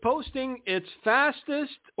 which is posting its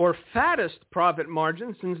fastest or fattest profit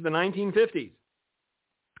margin since the 1950s.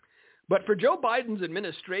 But for Joe Biden's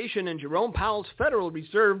administration and Jerome Powell's Federal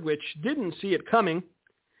Reserve, which didn't see it coming,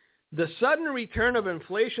 the sudden return of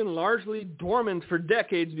inflation, largely dormant for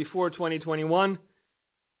decades before 2021,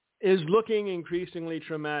 is looking increasingly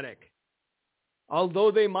traumatic.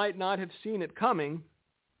 Although they might not have seen it coming,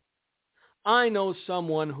 I know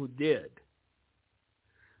someone who did.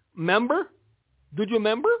 Remember? Did you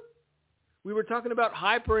remember? We were talking about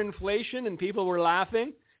hyperinflation and people were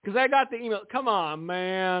laughing because I got the email. Come on,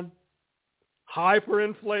 man.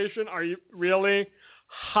 Hyperinflation? Are you really?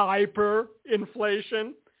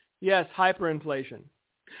 Hyperinflation? Yes, hyperinflation.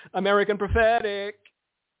 American prophetic.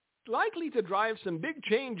 Likely to drive some big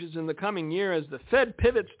changes in the coming year as the Fed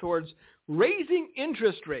pivots towards raising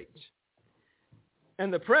interest rates.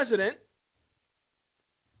 And the president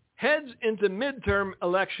heads into midterm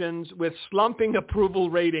elections with slumping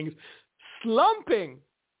approval ratings. Slumping,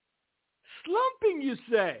 you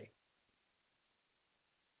say?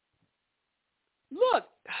 Look,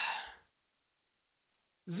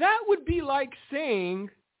 that would be like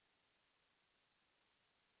saying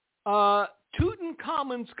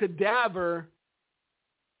Tutankhamun's cadaver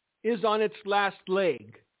is on its last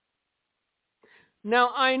leg.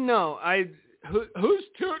 Now, I know. Who's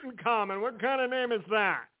Tutankhamun? What kind of name is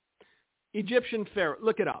that? Egyptian pharaoh.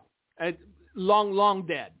 Look it up. Long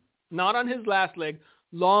dead. Not on his last leg.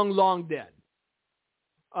 Long dead.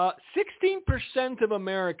 16% of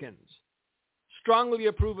Americans strongly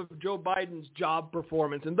approve of Joe Biden's job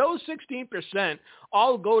performance. And those 16%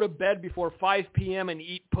 all go to bed before 5 p.m. and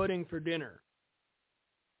eat pudding for dinner.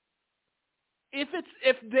 If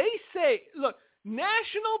they say, look,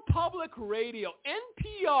 National Public Radio,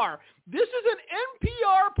 NPR, this is an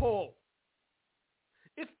NPR poll.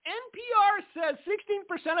 If NPR says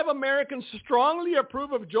 16% of Americans strongly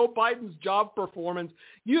approve of Joe Biden's job performance,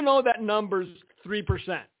 you know that number's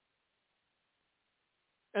 3%.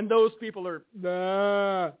 And those people are,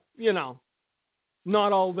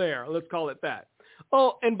 not all there. Let's call it that.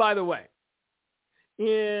 Oh, and by the way,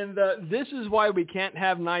 in the This Is Why We Can't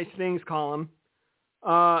Have Nice Things column,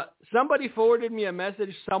 somebody forwarded me a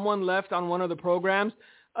message someone left on one of the programs.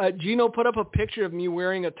 Gino put up a picture of me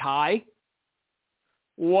wearing a tie.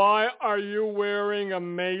 Why are you wearing a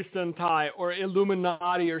Mason tie or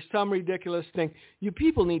Illuminati or some ridiculous thing? You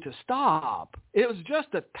people need to stop. It was just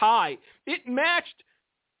a tie. It matched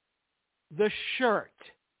the shirt.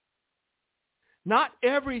 Not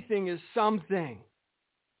everything is something.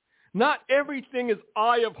 Not everything is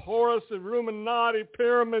Eye of Horus, Illuminati,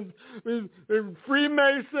 pyramids,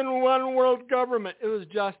 Freemason, one world government. It was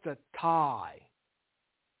just a tie.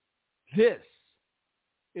 This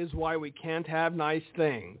is why we can't have nice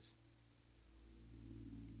things.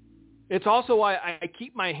 It's also why I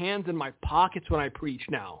keep my hands in my pockets when I preach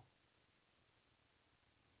now.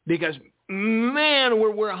 Because, man,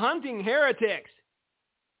 we're hunting heretics.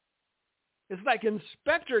 It's like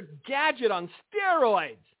Inspector Gadget on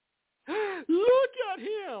steroids. Look at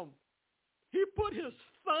him. He put his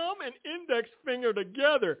thumb and index finger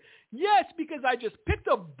together. Yes, because I just picked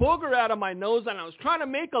a booger out of my nose and I was trying to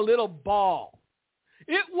make a little ball.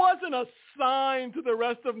 It wasn't a sign to the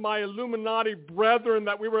rest of my Illuminati brethren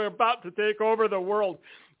that we were about to take over the world.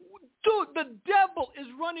 Dude, the devil is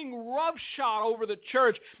running roughshod over the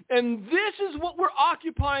church, and this is what we're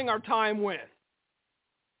occupying our time with.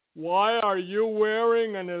 Why are you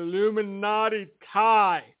wearing an Illuminati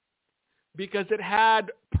tie? Because it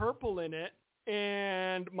had purple in it,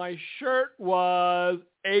 and my shirt was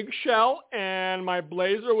eggshell, and my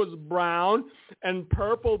blazer was brown, and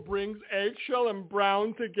purple brings eggshell and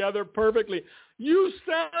brown together perfectly. You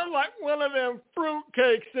sound like one of them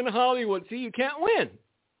fruitcakes in Hollywood. See, you can't win.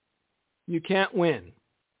 You can't win.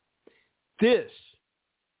 This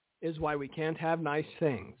is why we can't have nice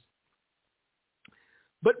things.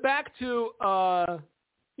 But back to,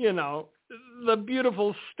 the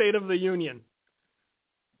beautiful State of the Union.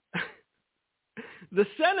 The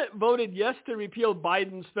Senate voted yes to repeal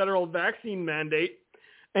Biden's federal vaccine mandate.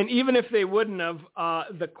 And even if they wouldn't have,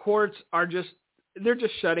 the courts they're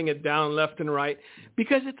just shutting it down left and right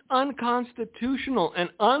because it's unconstitutional. And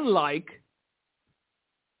unlike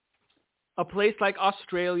a place like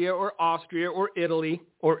Australia or Austria or Italy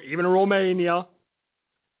or even Romania,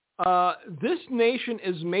 this nation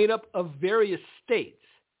is made up of various states.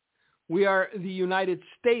 We are the United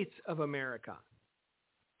States of America.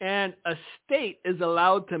 And a state is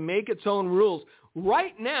allowed to make its own rules.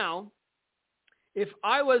 Right now, if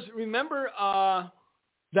I was, remember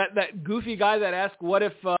that goofy guy that asked what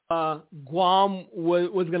if Guam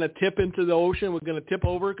was going to tip into the ocean, was going to tip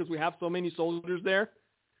over because we have so many soldiers there?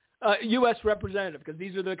 U.S. representative, because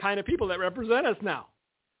these are the kind of people that represent us now.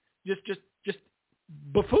 Just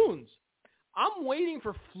buffoons. I'm waiting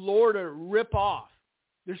for Florida to rip off.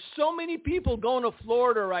 There's so many people going to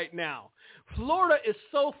Florida right now. Florida is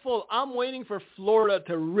so full. I'm waiting for Florida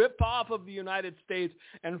to rip off of the United States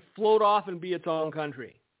and float off and be its own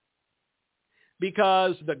country.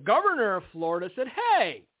 Because the governor of Florida said,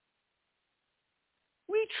 hey,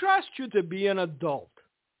 we trust you to be an adult.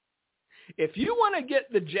 If you want to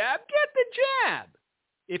get the jab, get the jab.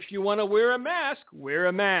 If you want to wear a mask, wear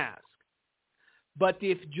a mask. But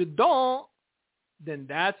if you don't, then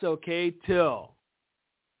that's okay too.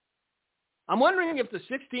 I'm wondering if the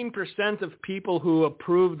 16% of people who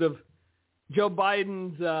approved of Joe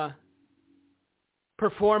Biden's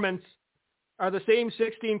performance are the same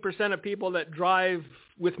 16% of people that drive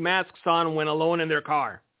with masks on when alone in their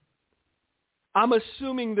car. I'm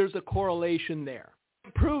assuming there's a correlation there.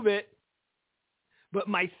 Prove it, but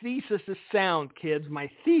my thesis is sound, kids.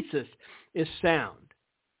 My thesis is sound.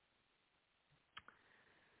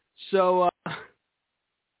 So,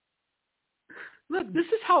 look, this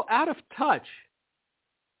is how out of touch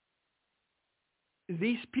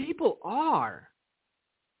these people are.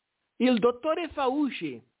 Il Dottore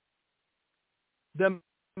Fauci, the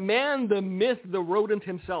man, the myth, the rodent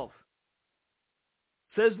himself,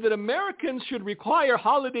 says that Americans should require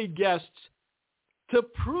holiday guests to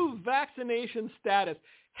prove vaccination status.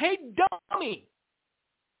 Hey, dummy,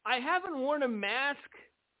 I haven't worn a mask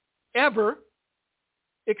ever,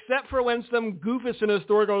 except for when some goofus in a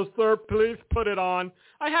store goes, sir, please put it on.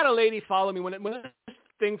 I had a lady follow me when this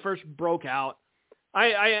thing first broke out.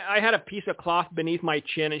 I had a piece of cloth beneath my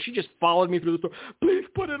chin, and she just followed me through the store. Please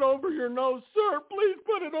put it over your nose, sir. Please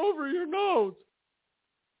put it over your nose.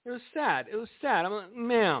 It was sad. It was sad. I'm like,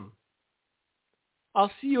 ma'am,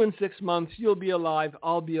 I'll see you in 6 months. You'll be alive.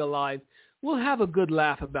 I'll be alive. We'll have a good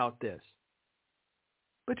laugh about this.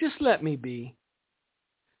 But just let me be.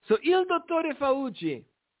 So Il Dottore Fauci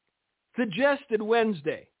suggested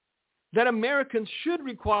Wednesday that Americans should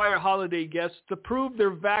require holiday guests to prove they're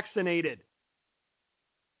vaccinated.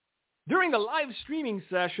 During a live streaming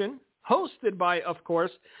session hosted by, of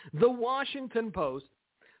course, The Washington Post,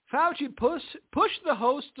 Fauci pushed the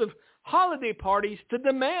hosts of holiday parties to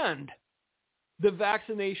demand the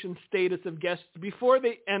vaccination status of guests before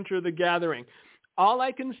they enter the gathering. All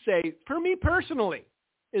I can say, for me personally,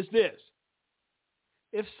 is this.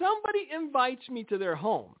 If somebody invites me to their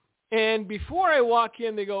home, and before I walk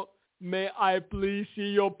in, they go, may I please see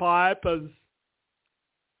your papers?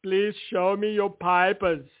 Please show me your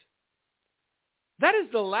papers. That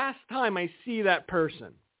is the last time I see that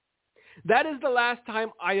person. That is the last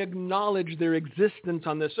time I acknowledge their existence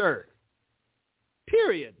on this earth.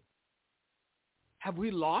 Period. Have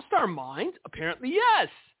we lost our minds? Apparently, yes.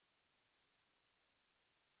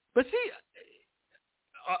 But see,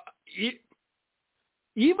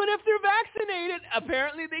 even if they're vaccinated,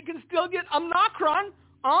 apparently they can still get Omicronus.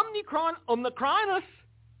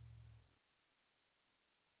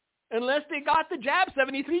 unless they got the jab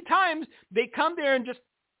 73 times, they come there and just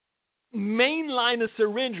mainline a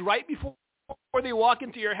syringe right before they walk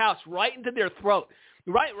into your house, right into their throat,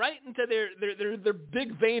 right into their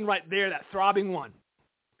big vein right there, that throbbing one.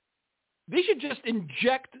 They should just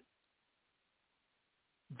inject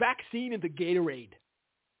vaccine into Gatorade.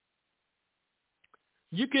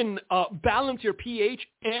 You can balance your pH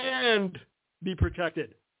and be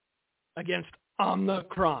protected against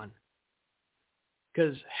Omicron.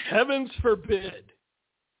 Because heavens forbid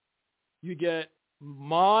you get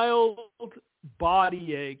mild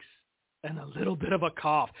body aches and a little bit of a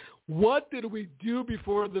cough. What did we do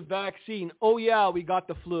before the vaccine? Oh, yeah, we got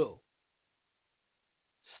the flu.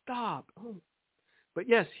 Stop. Oh. But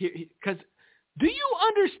yes, because do you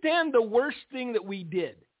understand the worst thing that we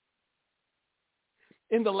did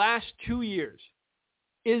in the last 2 years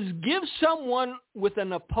is give someone with a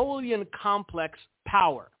Napoleon complex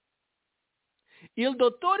power? Il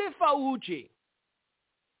Dottore Fauci,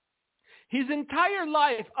 his entire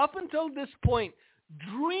life up until this point,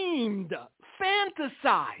 dreamed,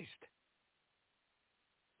 fantasized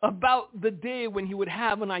about the day when he would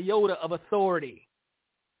have an iota of authority.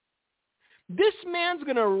 This man's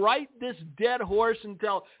going to ride this dead horse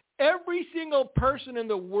until every single person in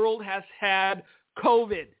the world has had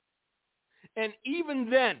COVID. And even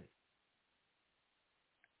then,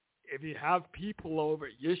 if you have people over,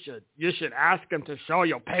 you should ask them to show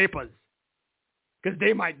your papers, because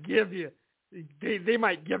they might give you they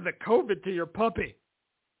might give the COVID to your puppy.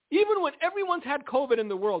 Even when everyone's had COVID in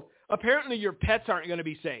the world, apparently your pets aren't going to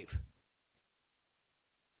be safe.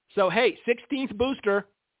 So hey, 16th booster,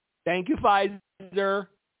 thank you, Pfizer.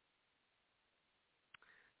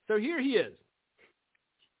 So here he is.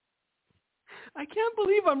 I can't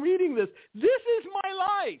believe I'm reading this. This is my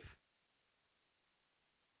life.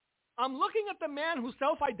 I'm looking at the man who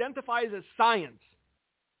self-identifies as science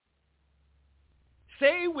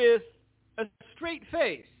say with a straight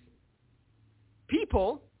face,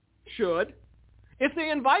 people should, if they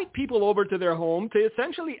invite people over to their home, to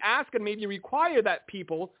essentially ask and maybe require that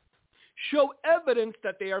people show evidence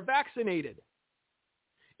that they are vaccinated.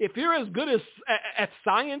 If you're as good at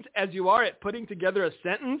science as you are at putting together a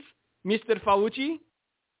sentence, Mr. Fauci,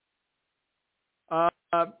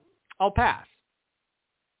 I'll pass.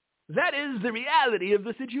 That is the reality of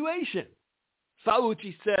the situation.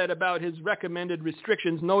 Fauci said about his recommended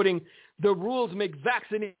restrictions, noting the rules make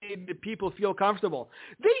vaccinated people feel comfortable.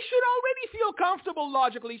 They should already feel comfortable,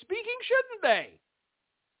 logically speaking, shouldn't they?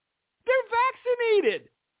 They're vaccinated.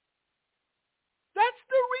 That's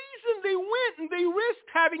the reason they went and they risked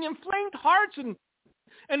having inflamed hearts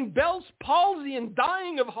and Bell's palsy and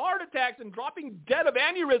dying of heart attacks and dropping dead of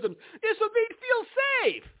aneurysms, is so they'd feel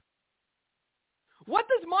safe. What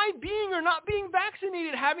does my being or not being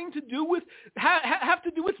vaccinated have to do with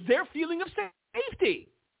their feeling of safety?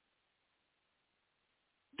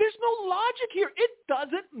 There's no logic here. It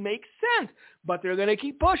doesn't make sense. But they're going to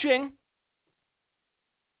keep pushing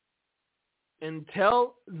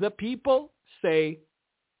until the people say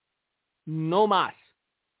no mas.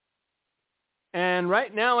 And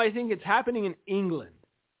right now I think it's happening in England.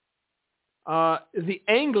 The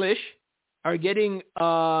English are getting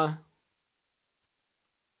a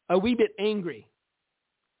wee bit angry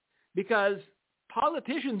because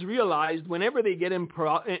politicians realized whenever they get in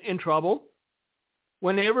trouble,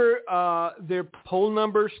 whenever their poll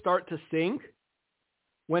numbers start to sink,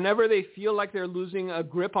 whenever they feel like they're losing a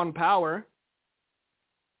grip on power,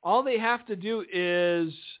 all they have to do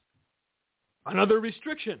is another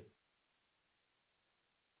restriction.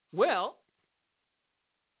 Well,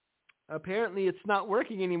 apparently it's not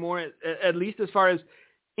working anymore, at least as far as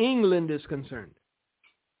England is concerned.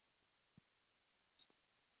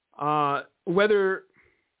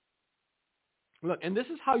 Look, and this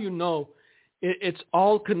is how you know it's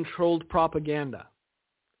all controlled propaganda.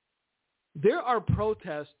 There are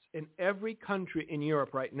protests in every country in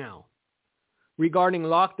Europe right now regarding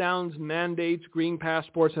lockdowns, mandates, green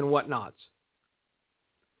passports, and whatnots.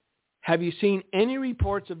 Have you seen any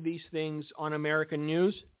reports of these things on American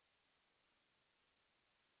news?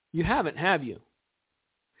 You haven't, have you?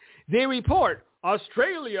 They report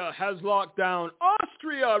Australia has locked down.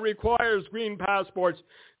 Austria requires green passports.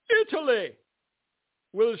 Italy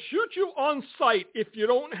will shoot you on sight if you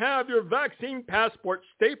don't have your vaccine passport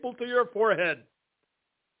stapled to your forehead.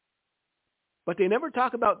 But they never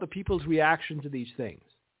talk about the people's reaction to these things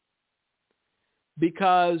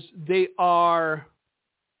because they are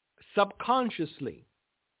subconsciously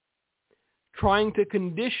trying to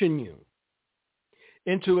condition you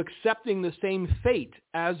into accepting the same fate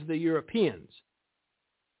as the Europeans.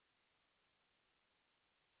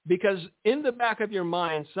 Because in the back of your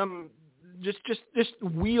mind, some just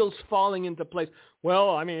wheels falling into place.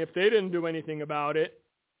 Well, I mean, if they didn't do anything about it,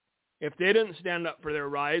 if they didn't stand up for their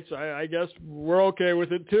rights, I guess we're okay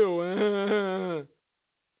with it too.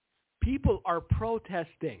 People are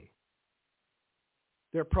protesting.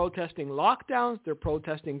 They're protesting lockdowns. They're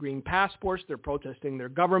protesting green passports. They're protesting their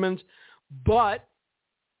governments. But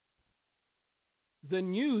the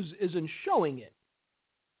news isn't showing it.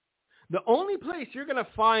 The only place you're going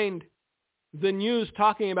to find the news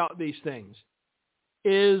talking about these things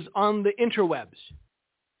is on the interwebs.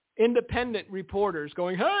 Independent reporters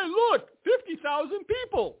going, hey, look, 50,000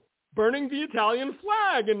 people burning the Italian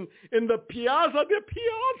flag in the Piazza di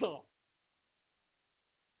Piazza.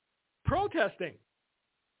 Protesting.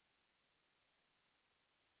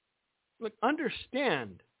 Look,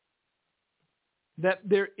 understand that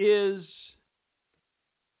there is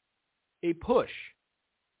a push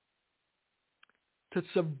to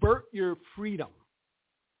subvert your freedom.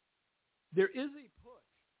 There is a push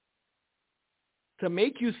to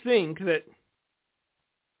make you think that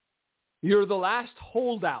you're the last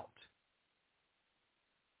holdout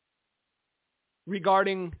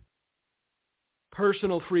regarding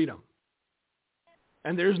personal freedom.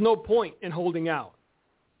 And there's no point in holding out.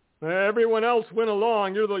 Everyone else went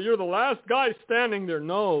along. You're the last guy standing there.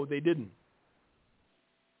 No, they didn't.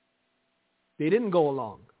 They didn't go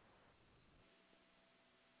along.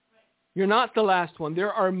 You're not the last one.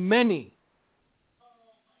 There are many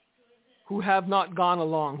who have not gone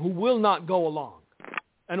along, who will not go along.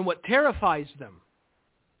 And what terrifies them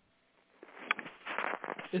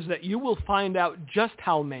is that you will find out just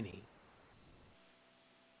how many.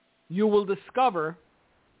 You will discover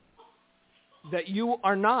that you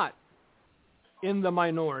are not in the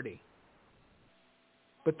minority,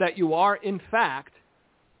 but that you are, in fact,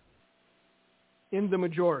 in the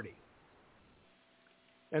majority.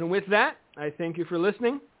 And with that, I thank you for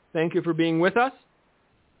listening. Thank you for being with us.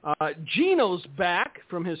 Gino's back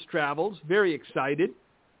from his travels, very excited.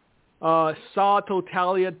 Saw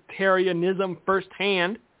totalitarianism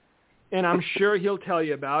firsthand, and I'm sure he'll tell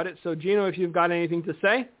you about it. So, Gino, if you've got anything to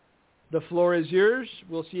say, the floor is yours.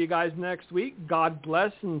 We'll see you guys next week. God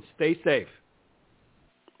bless and stay safe.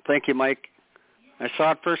 Thank you, Mike. I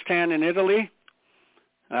saw it firsthand in Italy.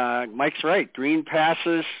 Mike's right. Green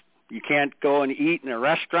passes. You can't go and eat in a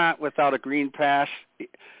restaurant without a green pass.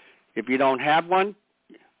 If you don't have one,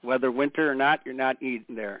 whether winter or not, you're not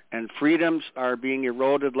eating there. And freedoms are being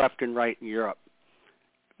eroded left and right in Europe.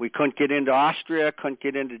 We couldn't get into Austria, couldn't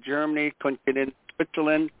get into Germany, couldn't get into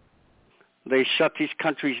Switzerland. They shut these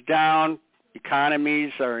countries down.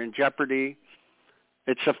 Economies are in jeopardy.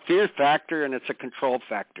 It's a fear factor and it's a control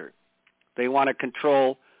factor. They want to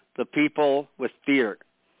control the people with fear.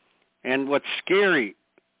 And what's scary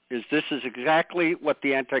is this is exactly what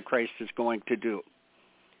the Antichrist is going to do.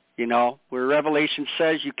 You know, where Revelation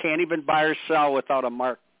says you can't even buy or sell without a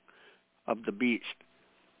mark of the beast.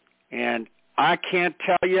 And I can't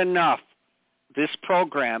tell you enough, this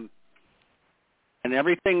program and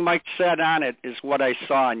everything Mike said on it is what I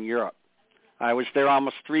saw in Europe. I was there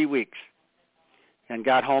almost 3 weeks and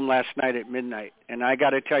got home last night at midnight. And I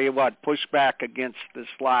got to tell you what, push back against this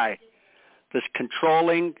lie, this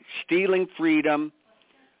controlling, stealing freedom,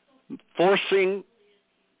 forcing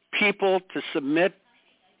people to submit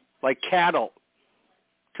like cattle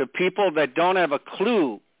to people that don't have a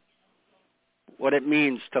clue what it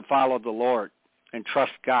means to follow the Lord and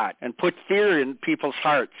trust God and put fear in people's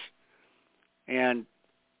hearts. And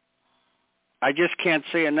I just can't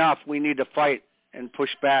say enough. We need to fight and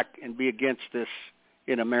push back and be against this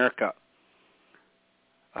in America.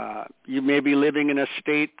 You may be living in a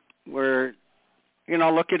state where, you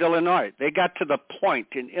know, look at Illinois. They got to the point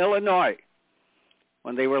in Illinois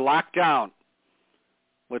when they were locked down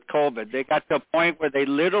with COVID. They got to a point where they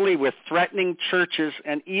literally were threatening churches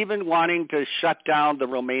and even wanting to shut down the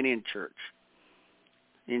Romanian church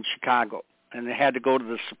in Chicago. And they had to go to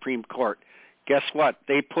the Supreme Court. Guess what?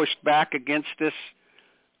 They pushed back against this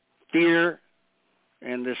fear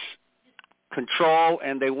and this control,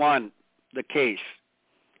 and they won the case.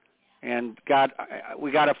 And God,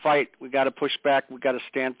 we got to fight. We got to push back. We got to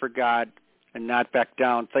stand for God and not back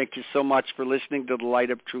down. Thank you so much for listening to the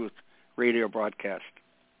Light of Truth radio broadcast.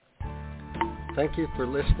 Thank you for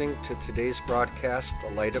listening to today's broadcast,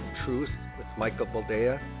 The Light of Truth with Michael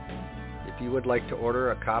Boldea. If you would like to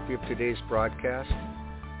order a copy of today's broadcast,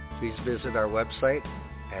 please visit our website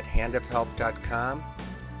at handofhelp.com.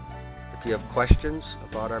 If you have questions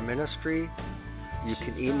about our ministry, you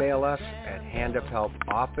can email us at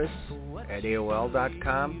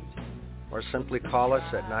handofhelpoffice@aol.com or simply call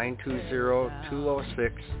us at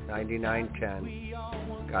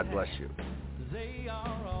 920-206-9910. God bless you. They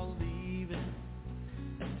are all